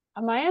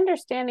 My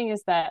understanding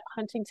is that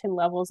Huntington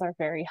levels are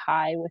very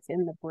high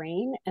within the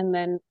brain, and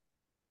then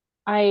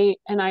I'm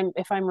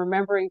if I'm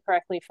remembering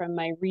correctly from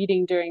my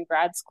reading during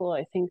grad school,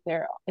 I think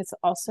there it's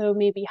also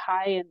maybe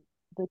high in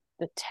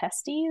the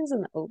testes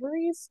and the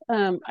ovaries.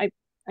 I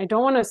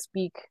don't want to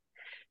speak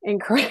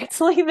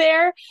incorrectly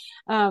there,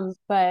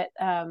 but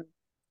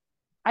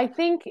I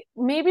think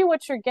maybe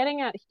what you're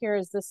getting at here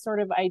is this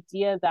sort of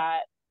idea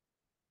that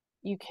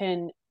you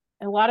can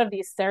a lot of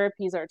these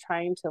therapies are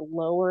trying to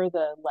lower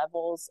the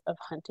levels of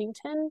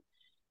Huntington,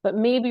 but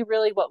maybe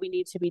really what we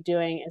need to be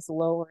doing is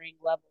lowering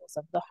levels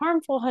of the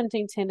harmful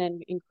Huntington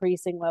and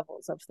increasing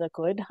levels of the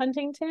good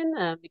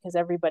Huntington, because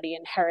everybody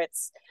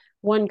inherits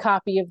one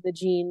copy of the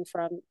gene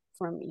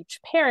from each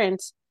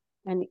parent,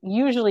 and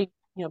usually,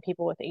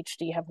 people with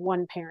HD have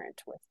one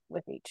parent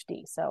with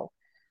HD. So,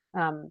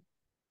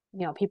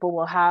 people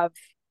will have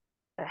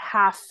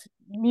half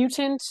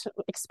mutant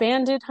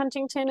expanded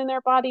Huntington in their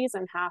bodies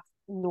and half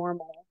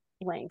normal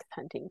length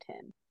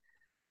Huntington.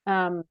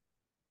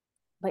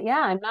 But yeah,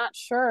 I'm not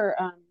sure.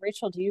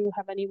 Rachel, do you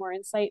have any more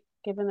insight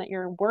given that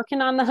you're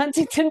working on the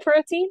Huntington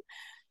protein?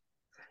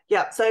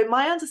 Yeah, so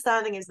my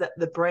understanding is that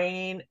the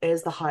brain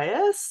is the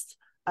highest,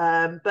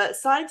 but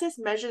scientists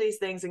measure these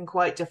things in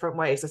quite different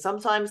ways. So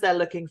sometimes they're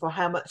looking for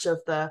how much of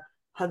the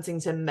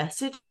Huntington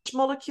message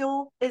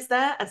molecule is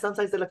there, and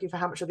sometimes they're looking for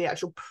how much of the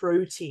actual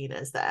protein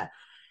is there.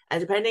 And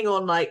depending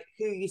on like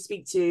who you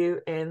speak to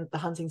in the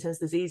Huntington's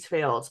disease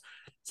field,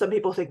 some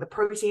people think the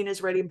protein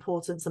is really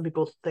important, some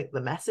people think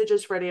the message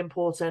is really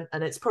important,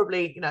 and it's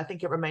probably, I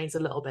think it remains a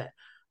little bit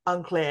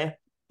unclear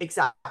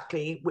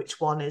exactly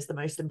which one is the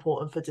most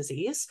important for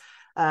disease.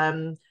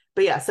 But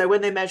yeah, so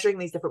when they're measuring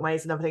these different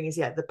ways, another thing is,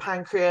 the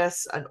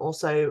pancreas and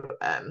also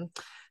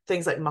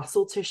things like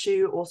muscle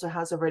tissue also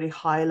has a really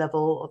high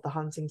level of the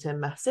Huntington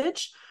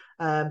message.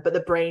 But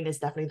the brain is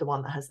definitely the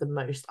one that has the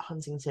most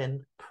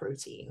Huntington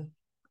protein.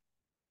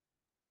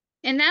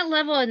 And that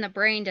level in the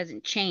brain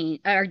doesn't change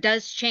or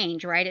does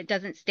change, right? It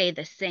doesn't stay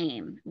the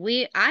same.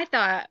 I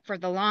thought for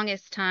the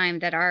longest time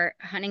that our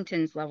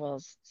Huntington's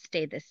levels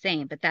stayed the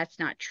same, but that's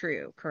not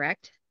true,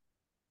 correct?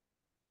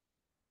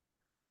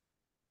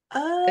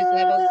 Those Um,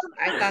 levels,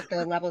 I thought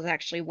the levels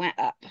actually went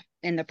up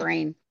in the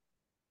brain.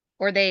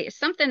 Or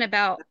something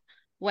about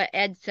what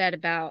Ed said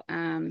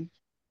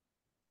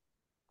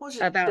what's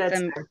your about dead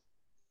them say?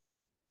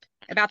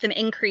 about them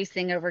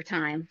increasing over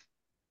time.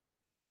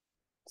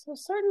 So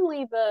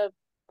certainly the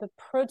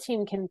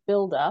protein can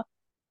build up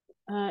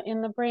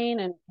in the brain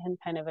and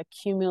kind of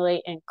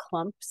accumulate in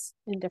clumps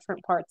in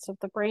different parts of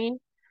the brain.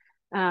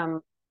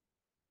 Um,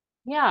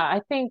 yeah,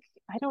 I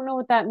don't know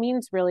what that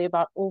means really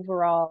about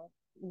overall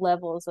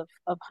levels of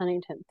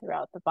Huntington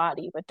throughout the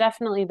body, but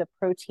definitely the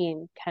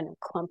protein kind of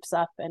clumps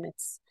up, and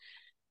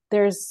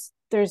there's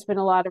been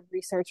a lot of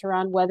research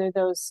around whether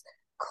those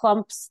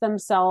clumps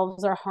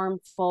themselves are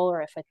harmful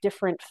or if a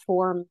different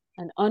form,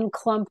 an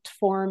unclumped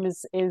form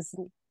is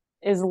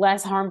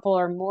less harmful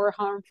or more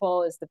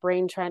harmful. Is the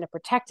brain trying to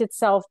protect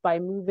itself by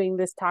moving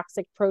this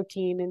toxic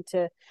protein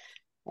into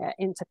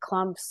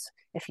clumps?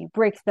 If you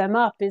break them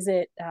up, is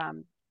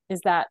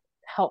that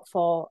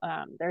helpful?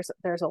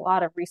 There's a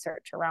lot of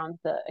research around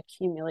the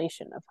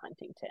accumulation of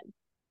Huntington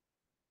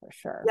for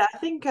sure. Yeah, I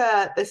think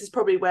this is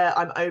probably where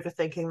I'm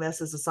overthinking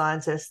this as a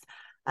scientist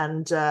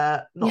and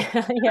not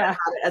Yeah. have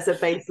it as a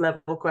base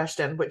level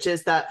question, which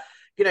is that,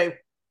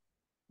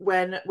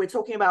 when we're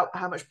talking about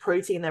how much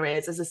protein there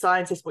is, as a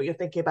scientist, what you're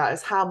thinking about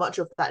is how much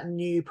of that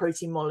new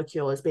protein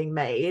molecule is being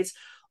made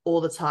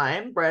all the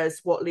time. Whereas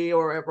what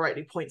Leora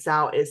rightly points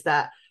out is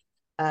that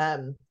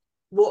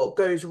what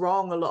goes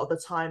wrong a lot of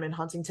the time in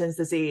Huntington's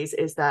disease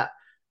is that,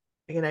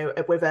 with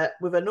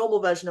a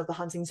normal version of the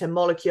Huntington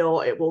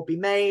molecule, it will be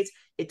made,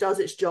 it does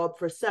its job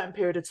for a certain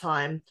period of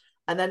time,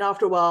 and then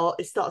after a while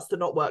it starts to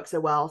not work so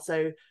well.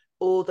 So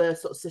all the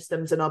sort of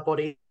systems in our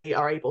body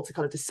are able to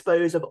kind of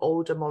dispose of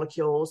older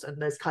molecules,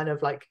 and there's kind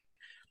of like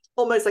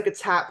almost like a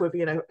tap with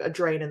a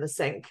drain in the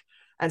sink.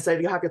 And so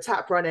you have your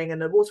tap running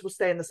and the water will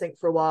stay in the sink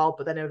for a while,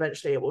 but then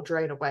eventually it will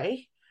drain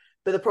away.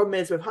 But the problem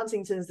is with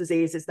Huntington's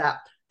disease is that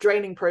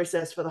draining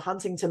process for the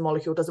Huntington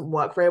molecule doesn't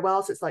work very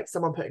well. So it's like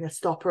someone putting a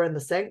stopper in the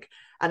sink,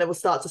 and it will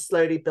start to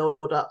slowly build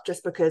up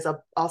just because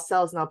our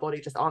cells in our body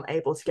just aren't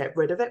able to get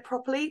rid of it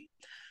properly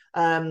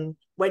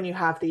when you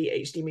have the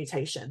HD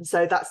mutation.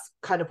 So that's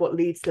kind of what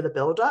leads to the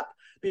buildup.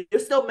 But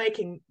you're still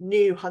making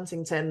new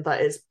Huntington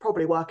that is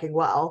probably working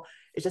well.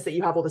 It's just that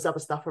you have all this other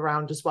stuff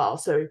around as well.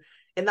 So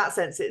in that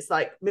sense, it's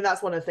like,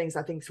 that's one of the things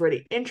I think is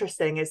really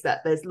interesting, is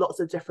that there's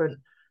lots of different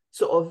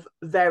sort of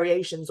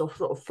variations or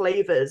sort of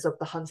flavors of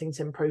the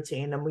Huntington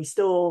protein, and we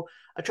still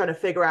are trying to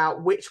figure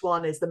out which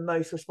one is the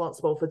most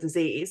responsible for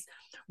disease,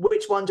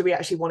 which one do we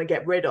actually want to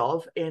get rid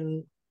of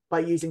by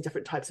using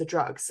different types of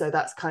drugs. So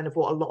that's kind of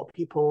what a lot of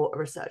people are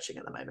researching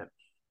at the moment.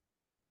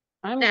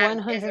 I'm That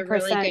 100% is a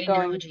really good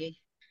going. analogy.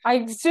 I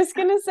was just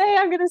gonna say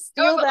I'm gonna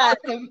steal that.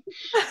 Awesome.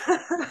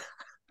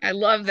 I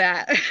love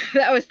that.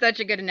 That was such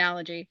a good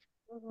analogy.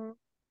 Mm-hmm.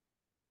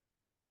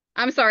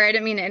 I'm sorry, I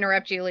didn't mean to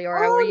interrupt you,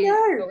 Leora. Oh, what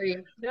no. were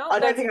you? No, I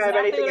don't think I have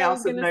anything what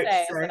else I was gonna of note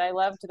say, to say. but I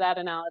loved that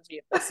analogy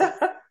of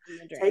the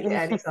Take it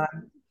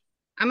anytime.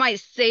 I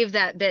might save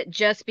that bit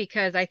just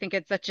because I think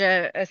it's such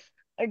a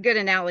good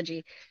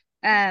analogy.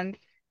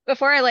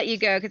 Before I let you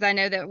go, because I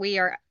know that we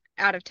are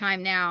out of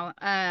time now,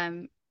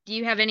 do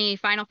you have any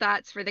final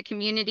thoughts for the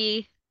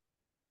community?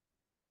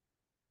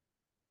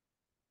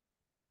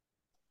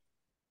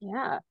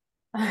 Yeah.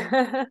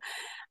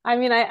 I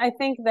mean, I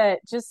think that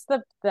just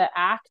the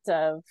act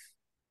of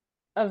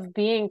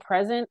being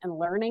present and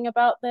learning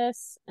about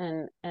this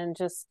and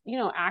just,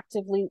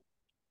 actively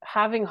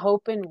having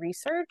hope in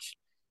research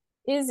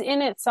is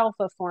in itself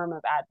a form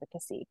of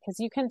advocacy, because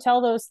you can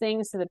tell those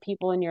things to the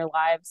people in your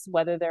lives,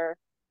 whether they're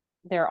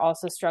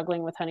also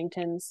struggling with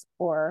Huntington's,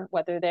 or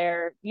whether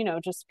they're,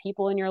 just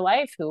people in your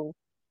life who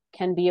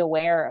can be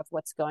aware of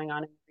what's going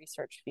on in the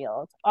research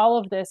field. All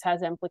of this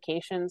has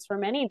implications for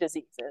many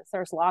diseases.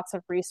 There's lots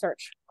of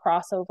research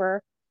crossover.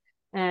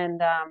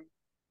 And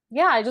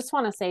yeah, I just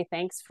want to say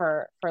thanks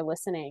for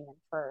listening and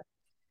for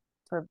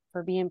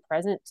being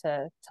present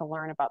to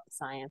learn about the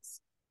science.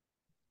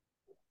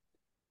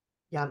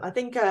 Yeah, I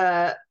think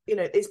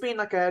it's been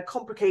like a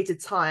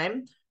complicated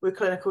time with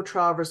clinical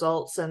trial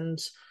results and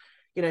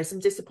some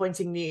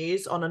disappointing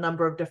news on a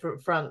number of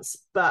different fronts.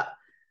 But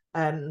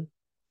I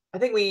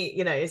think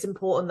it's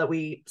important that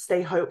we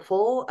stay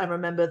hopeful and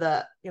remember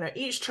that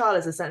each trial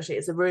is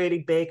it's a really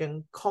big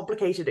and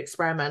complicated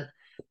experiment.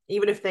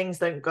 Even if things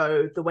don't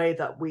go the way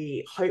that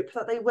we hope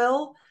that they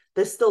will,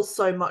 there's still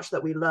so much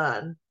that we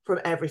learn from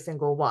every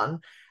single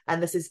one.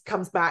 And this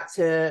comes back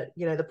to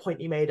the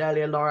point you made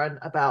earlier, Lauren,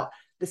 about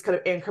this kind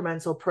of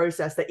incremental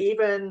process, that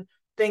even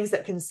things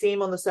that can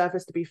seem on the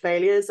surface to be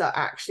failures are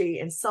actually,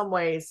 in some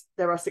ways,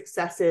 there are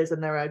successes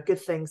and there are good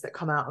things that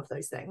come out of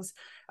those things.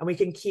 And we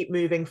can keep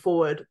moving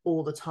forward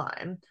all the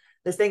time.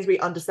 There's things we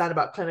understand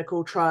about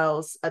clinical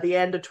trials at the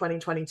end of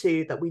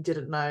 2022 that we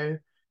didn't know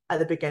at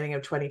the beginning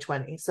of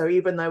 2020. So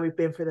even though we've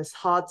been through this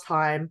hard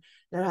time,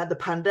 had the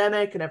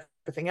pandemic and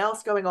everything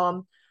else going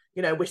on,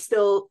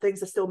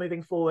 things are still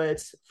moving forward,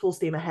 full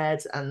steam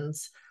ahead. And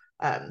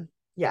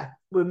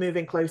we're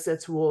moving closer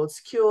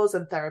towards cures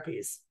and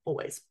therapies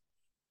always.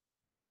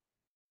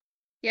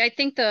 Yeah, I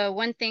think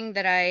one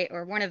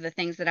of the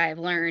things that I've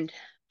learned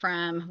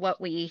from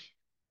what we,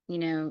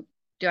 do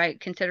I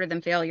consider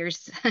them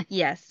failures?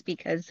 Yes,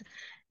 because,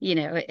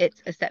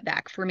 it's a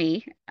setback for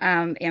me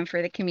and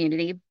for the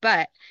community.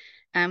 But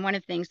one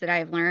of the things that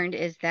I've learned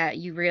is that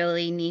you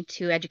really need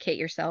to educate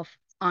yourself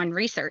on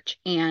research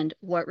and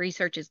what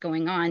research is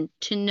going on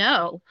to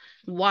know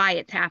why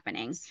it's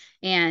happening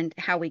and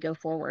how we go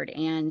forward.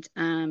 And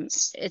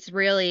it's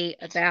really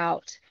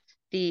about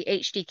the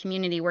HD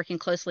community working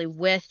closely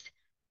with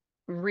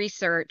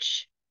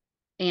research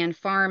and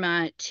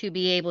pharma to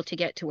be able to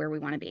get to where we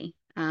want to be.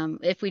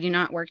 If we do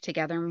not work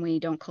together and we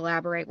don't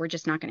collaborate, we're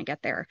just not going to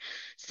get there.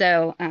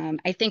 So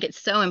I think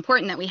it's so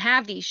important that we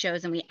have these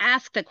shows and we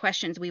ask the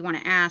questions we want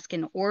to ask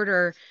in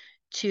order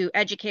to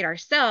educate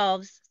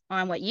ourselves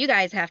on what you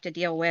guys have to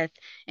deal with,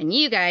 and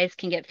you guys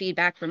can get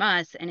feedback from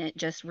us, and it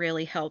just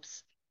really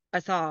helps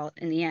us all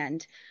in the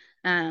end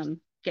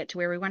get to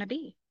where we want to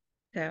be.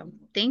 So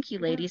thank you,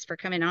 ladies, for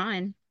coming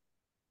on.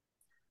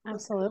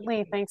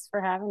 Absolutely. Thanks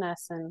for having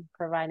us and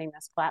providing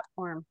this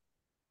platform.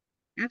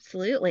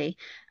 Absolutely.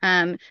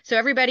 So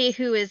everybody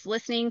who is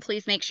listening,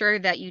 please make sure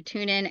that you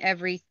tune in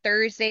every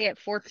Thursday at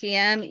 4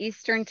 p.m.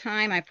 Eastern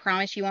time. I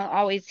promise you won't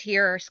always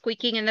hear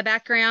squeaking in the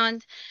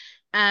background.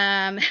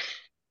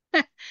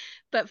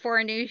 But for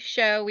a new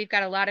show, we've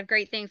got a lot of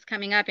great things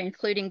coming up,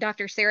 including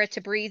Dr. Sarah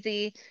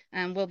Tabrizi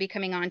will be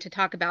coming on to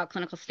talk about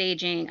clinical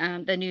staging,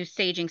 the new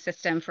staging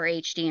system for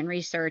HD and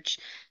research.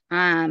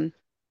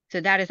 So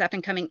that is up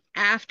and coming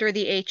after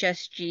the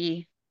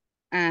HSG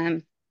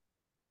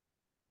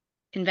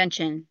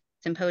convention,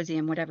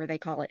 symposium, whatever they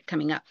call it,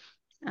 coming up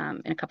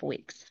in a couple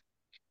weeks.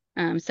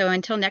 So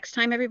until next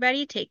time,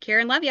 everybody, take care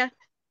and love ya.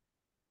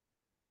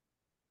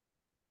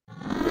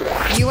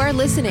 You are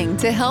listening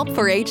to Help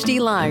for HD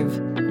Live,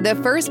 the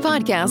first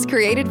podcast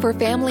created for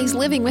families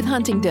living with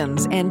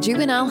Huntington's and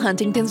juvenile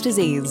Huntington's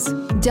disease.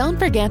 Don't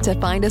forget to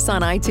find us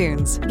on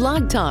iTunes,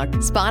 Blog Talk,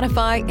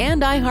 Spotify,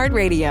 and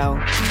iHeartRadio.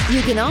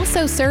 You can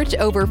also search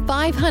over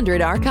 500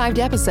 archived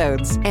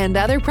episodes and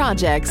other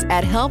projects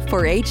at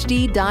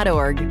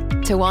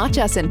helpforhd.org. To watch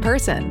us in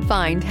person,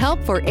 find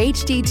Help for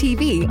HD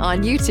TV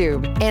on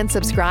YouTube and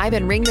subscribe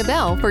and ring the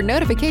bell for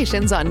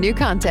notifications on new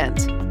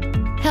content.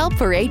 Help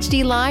for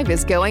HD Live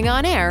is going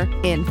on air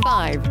in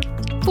 5,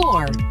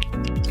 4,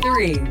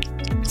 3,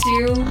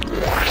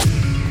 2...